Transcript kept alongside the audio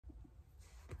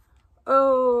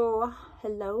Oh,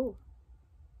 hello.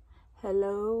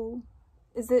 Hello.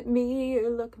 Is it me you're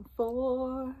looking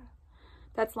for?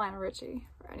 That's Lionel Richie,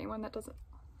 for anyone that doesn't.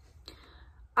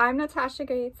 I'm Natasha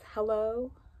Gates.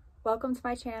 Hello. Welcome to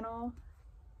my channel.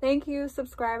 Thank you,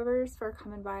 subscribers, for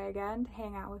coming by again to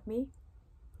hang out with me.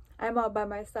 I'm all by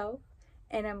myself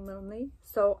and I'm lonely,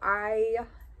 so I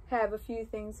have a few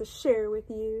things to share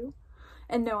with you.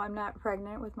 And no, I'm not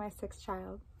pregnant with my 6th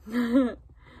child.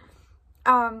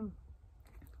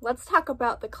 Let's talk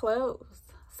about the clothes.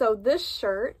 So this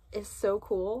shirt is so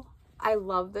cool. I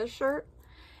love this shirt.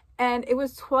 And it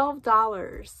was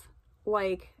 $12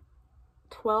 like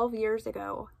 12 years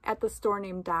ago at the store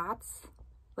named Dots,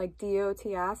 like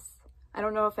D-O-T-S. I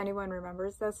don't know if anyone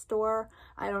remembers this store.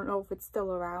 I don't know if it's still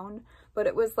around, but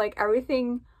it was like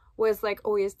everything was like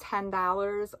always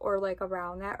 $10 or like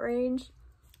around that range.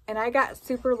 And I got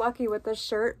super lucky with this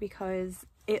shirt because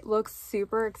it looks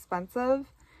super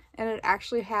expensive and it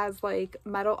actually has like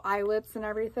metal eyelets and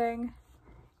everything,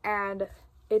 and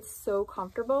it's so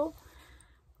comfortable.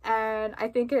 And I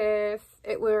think if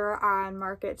it were on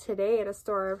market today at a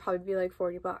store, it'd probably be like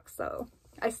 40 bucks. So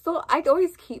I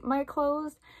always keep my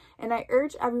clothes, and I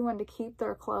urge everyone to keep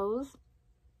their clothes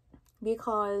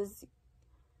because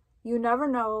you never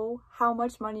know how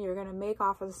much money you're going to make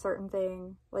off of a certain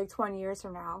thing like 20 years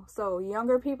from now. So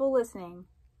younger people listening,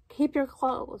 keep your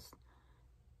clothes.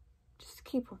 Just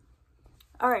keep them.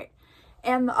 All right.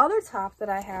 And the other top that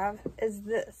I have is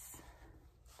this.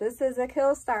 This is a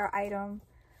KILLSTAR item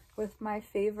with my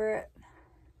favorite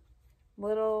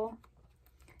little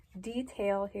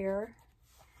detail here.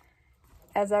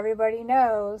 As everybody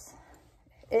knows,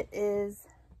 it is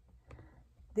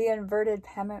the inverted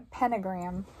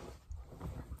pentagram.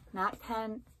 Not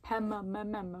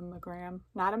mammogram,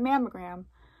 not a mammogram,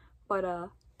 but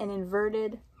an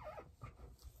inverted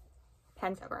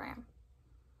pentagram.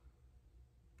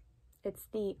 It's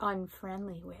the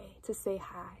unfriendly way to say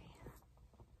hi.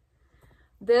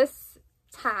 This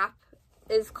top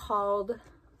is called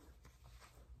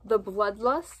the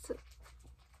Bloodlust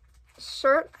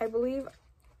shirt, I believe.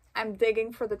 I'm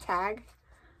digging for the tag.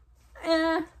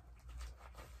 Yeah,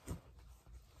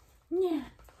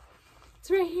 it's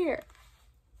right here.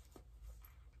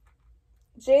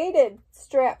 Jaded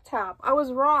strap top. I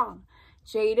was wrong.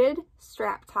 Jaded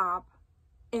strap top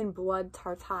in blood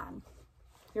tartan.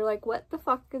 You're like, what the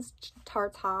fuck is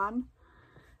tartan?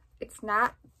 It's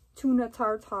not tuna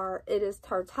tartar. It is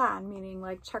tartan, meaning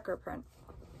like checker print.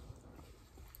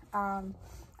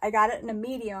 I got it in a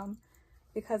medium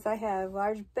because I have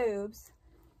large boobs.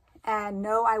 And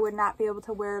no, I would not be able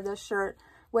to wear this shirt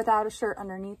without a shirt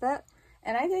underneath it.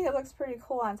 And I think it looks pretty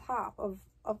cool on top of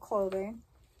clothing.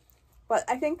 But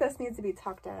I think this needs to be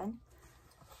tucked in.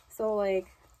 So like,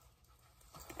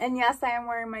 and yes, I am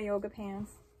wearing my yoga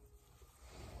pants.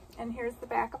 And here's the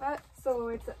back of it. So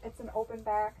it's an open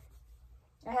back.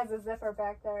 It has a zipper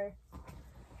back there.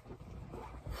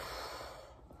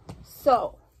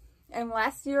 So,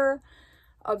 unless you're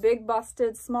a big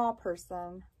busted small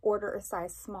person, order a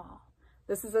size small.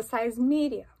 This is a size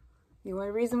medium. The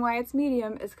only reason why it's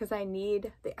medium is because I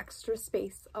need the extra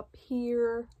space up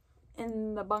here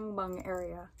in the bung bung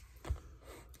area.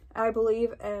 I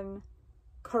believe in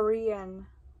Korean,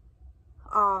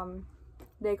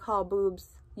 they call boobs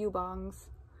yubongs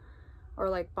or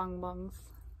like bung bungs.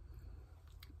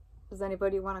 Does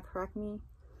anybody want to correct me?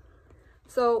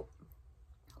 So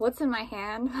what's in my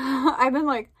hand? I've been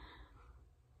like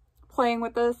playing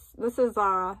with this. This is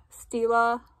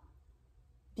Stila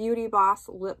Beauty Boss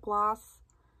lip gloss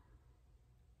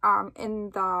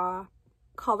in the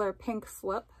color Pink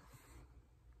Slip.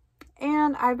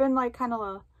 And I've been like kind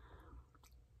of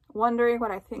wondering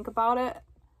what I think about it.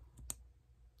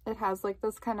 It has like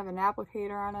this kind of an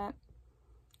applicator on it.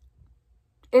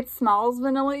 It smells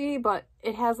vanilla-y, but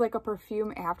it has like a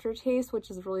perfume aftertaste, which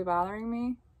is really bothering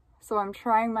me. So I'm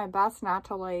trying my best not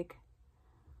to like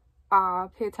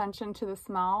pay attention to the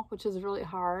smell, which is really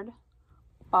hard.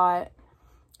 But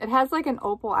it has like an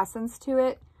opal essence to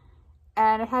it,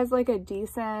 and it has like a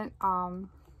decent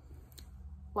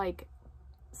like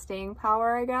staying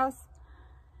power, I guess.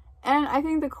 And I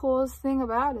think the coolest thing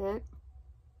about it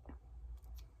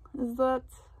is that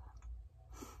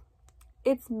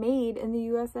it's made in the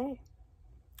USA.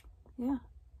 Yeah.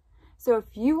 So if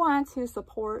you want to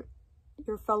support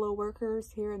your fellow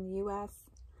workers here in the US,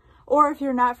 or if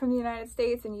you're not from the United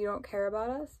States and you don't care about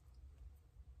us,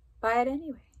 buy it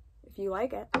anyway if you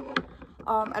like it.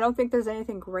 I don't think there's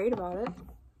anything great about it.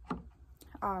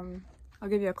 I'll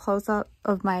give you a close-up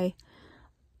of my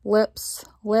lips,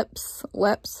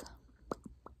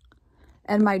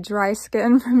 and my dry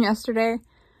skin from yesterday.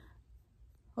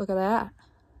 Look at that.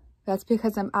 That's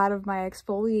because I'm out of my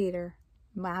exfoliator.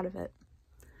 I'm out of it.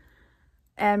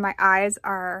 And my eyes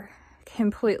are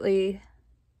completely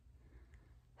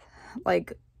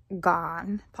like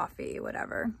gone, puffy,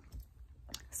 whatever.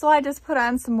 So I just put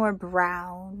on some more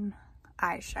brown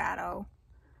eyeshadow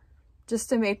just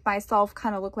to make myself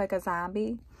kind of look like a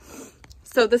zombie.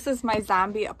 So this is my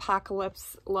zombie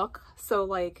apocalypse look. So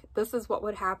like this is what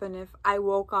would happen if I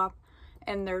woke up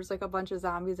and there's like a bunch of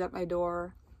zombies at my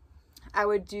door. I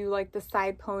would do like the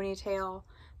side ponytail,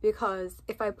 because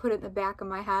if I put it in the back of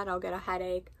my head, I'll get a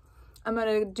headache. I'm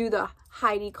gonna do the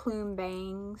Heidi Klum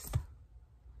bangs,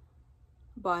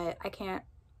 but I can't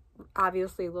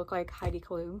obviously look like Heidi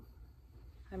Klum.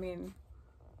 I mean,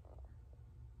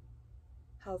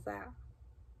 how's that?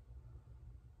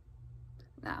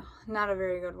 No, not a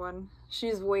very good one.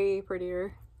 She's way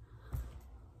prettier.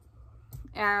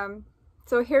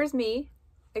 So here's me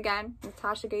again,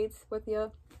 Natasha Gates with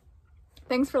you.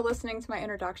 Thanks for listening to my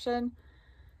introduction.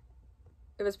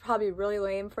 It was probably really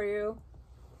lame for you,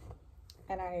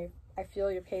 and I feel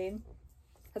your pain.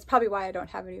 That's probably why I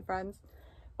don't have any friends.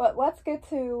 But let's get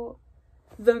to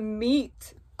the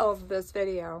meat of this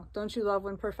video. Don't you love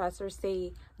when professors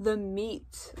say the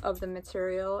meat of the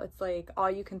material? It's like all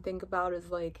you can think about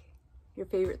is like your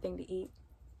favorite thing to eat.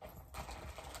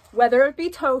 Whether it be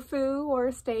tofu or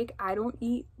a steak, I don't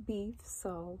eat beef,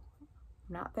 so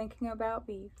I'm not thinking about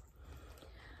beef.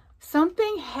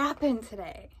 Something happened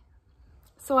today.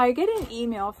 So I get an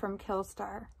email from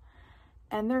KILLSTAR,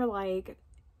 and they're like,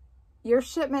 your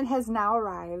shipment has now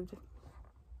arrived,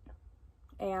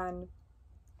 and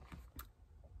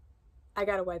I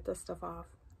gotta wipe this stuff off.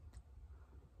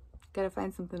 Gotta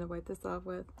find something to wipe this off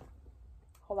with.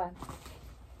 Hold on.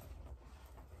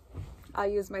 I'll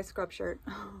use my scrub shirt.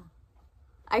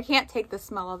 I can't take the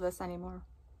smell of this anymore.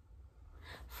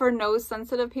 For nose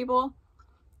sensitive people,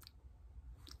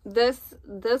 this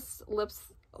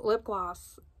lip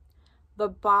gloss,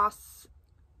 the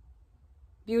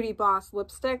Beauty Boss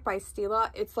lipstick by Stila,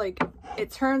 it's like,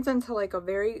 it turns into like a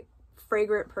very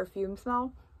fragrant perfume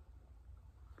smell,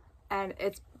 and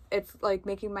it's like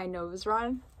making my nose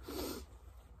run.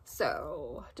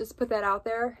 So just put that out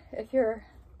there. If you're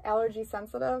allergy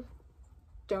sensitive,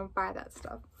 don't buy that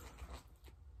stuff.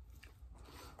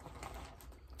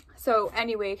 So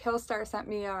anyway, KILLSTAR sent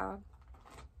me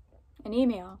an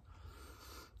email,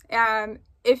 and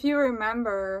if you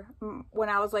remember when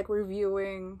I was like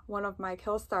reviewing one of my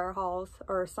KILLSTAR hauls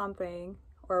or something,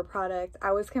 or a product,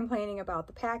 I was complaining about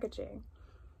the packaging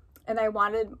and I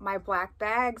wanted my black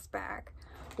bags back.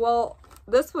 Well,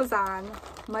 this was on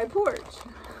my porch.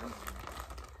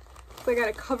 So I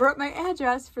gotta cover up my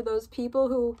address for those people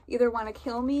who either want to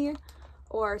kill me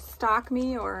or stalk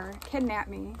me or kidnap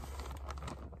me.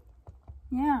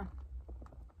 Yeah.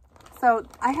 So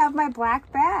I have my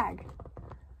black bag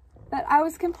that I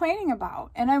was complaining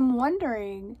about, and I'm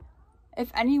wondering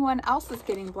if anyone else is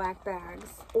getting black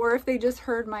bags or if they just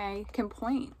heard my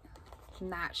complaint.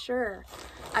 Not sure.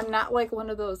 I'm not like one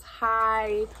of those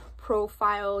high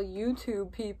profile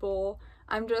YouTube people.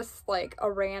 I'm just like a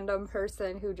random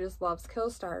person who just loves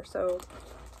KILLSTAR. So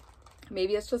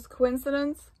maybe it's just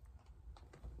coincidence,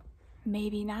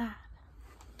 maybe not.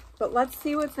 But let's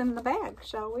see what's in the bag,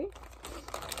 shall we?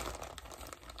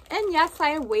 And yes,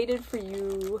 I waited for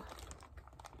you,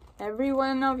 every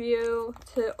one of you,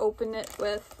 to open it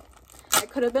with. I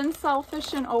could have been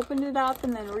selfish and opened it up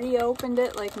and then reopened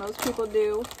it like most people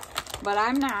do, but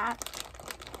I'm not.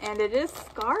 And it is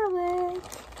Scarlet,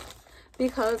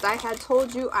 because I had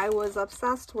told you I was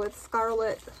obsessed with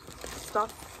Scarlet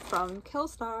stuff from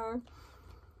KILLSTAR.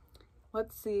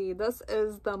 Let's see, this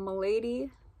is the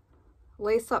Malady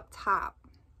lace-up top.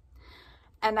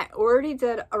 And I already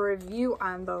did a review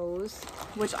on those,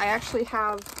 which I actually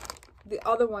have the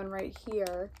other one right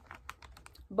here,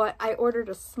 but I ordered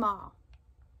a small.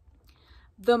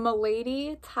 The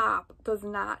Malady top does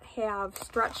not have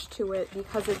stretch to it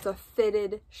because it's a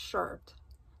fitted shirt,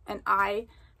 and I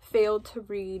failed to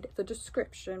read the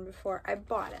description before I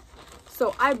bought it.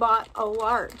 So I bought a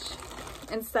large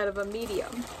instead of a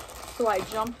medium. So I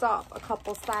jumped up a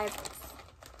couple sizes.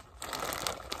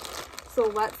 So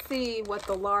let's see what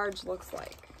the large looks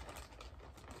like.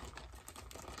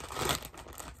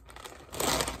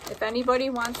 If anybody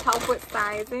wants help with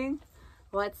sizing,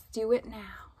 let's do it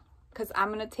now. Because I'm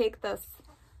going to take this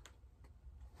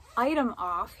item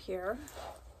off here,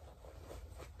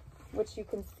 which you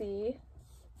can see.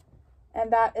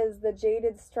 And that is the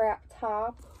Jaded strap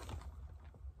top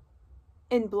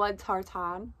in blood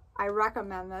tartan. I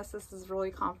recommend this. This is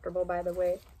really comfortable, by the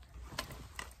way.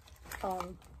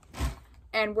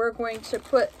 And we're going to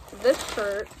put this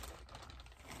shirt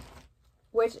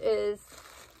which is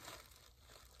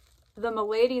the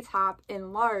Malady top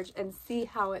in large, and see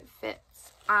how it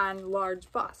fits on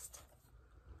large bust.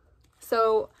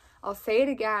 So I'll say it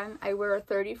again. I wear a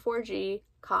 34G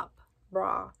cup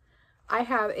bra. I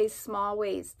have a small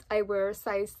waist. I wear a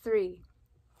size 3.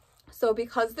 So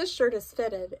because this shirt is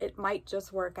fitted, it might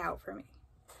just work out for me.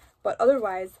 But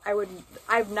otherwise,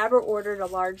 I've never ordered a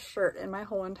large shirt in my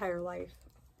whole entire life.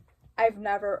 I've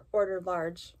never ordered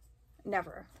large.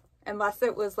 Never. Unless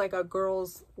it was like a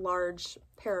girl's large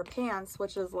pair of pants,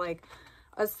 which is like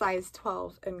a size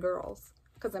 12 in girls,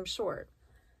 because I'm short.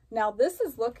 Now this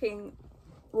is looking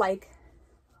like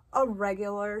a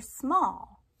regular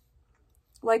small.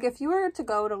 Like if you were to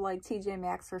go to like TJ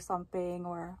Maxx or something,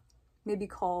 or maybe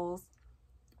Kohl's,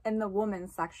 in the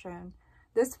women's section,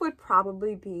 this would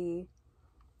probably be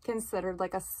considered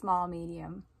like a small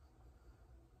medium.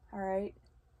 All right.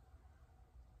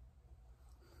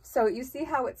 So you see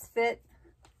how it's fit?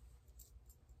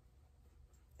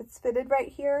 It's fitted right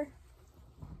here.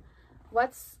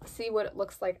 Let's see what it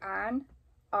looks like on.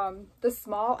 The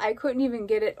small, I couldn't even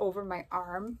get it over my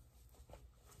arm.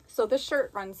 So this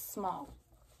shirt runs small.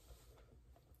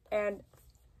 And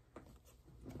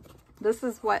this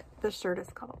is what the shirt is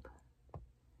called.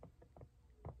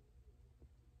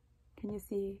 Can you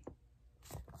see?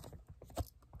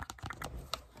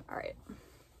 All right.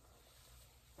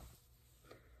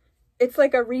 It's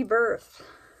like a rebirth.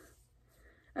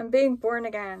 I'm being born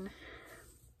again.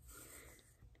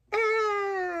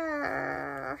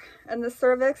 Ah! And the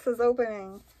cervix is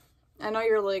opening. I know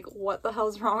you're like, what the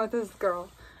hell's wrong with this girl?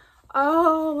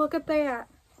 Oh, look at that.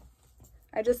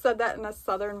 I just said that in a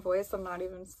southern voice. I'm not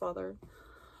even southern.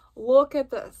 Look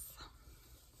at this.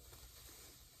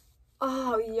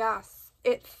 Oh, yes.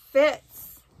 It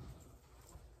fits.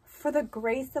 For the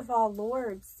grace of our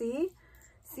Lord. See?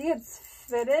 See, it's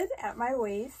fitted at my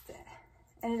waist.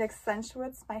 And it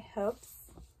accentuates my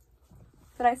hips.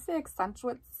 Did I say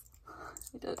accentuates?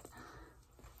 I did.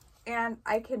 And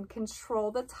I can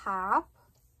control the top.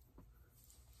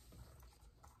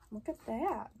 Look at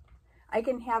that. I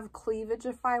can have cleavage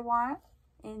if I want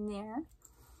in there.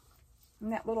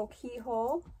 And that little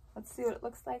keyhole. Let's see what it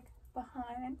looks like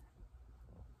behind.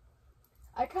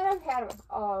 I kind of had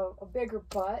a bigger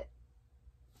butt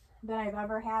than I've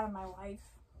ever had in my life.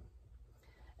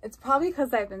 It's probably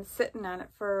because I've been sitting on it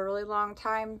for a really long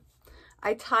time.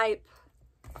 I type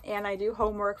and I do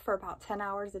homework for about 10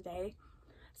 hours a day.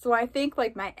 So I think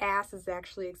like my ass is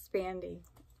actually expanding.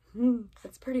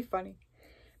 It's pretty funny.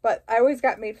 But I always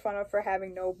got made fun of for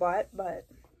having no butt, but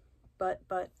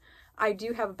I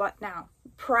do have a butt now.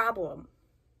 Problem.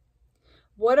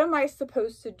 What am I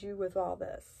supposed to do with all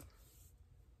this?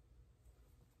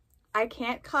 I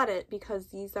can't cut it because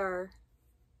these are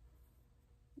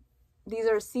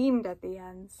seamed at the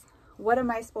ends. What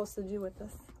am I supposed to do with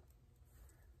this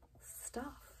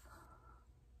stuff?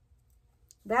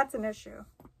 That's an issue.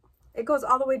 It goes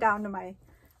all the way down to my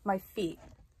feet.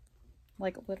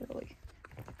 Like literally.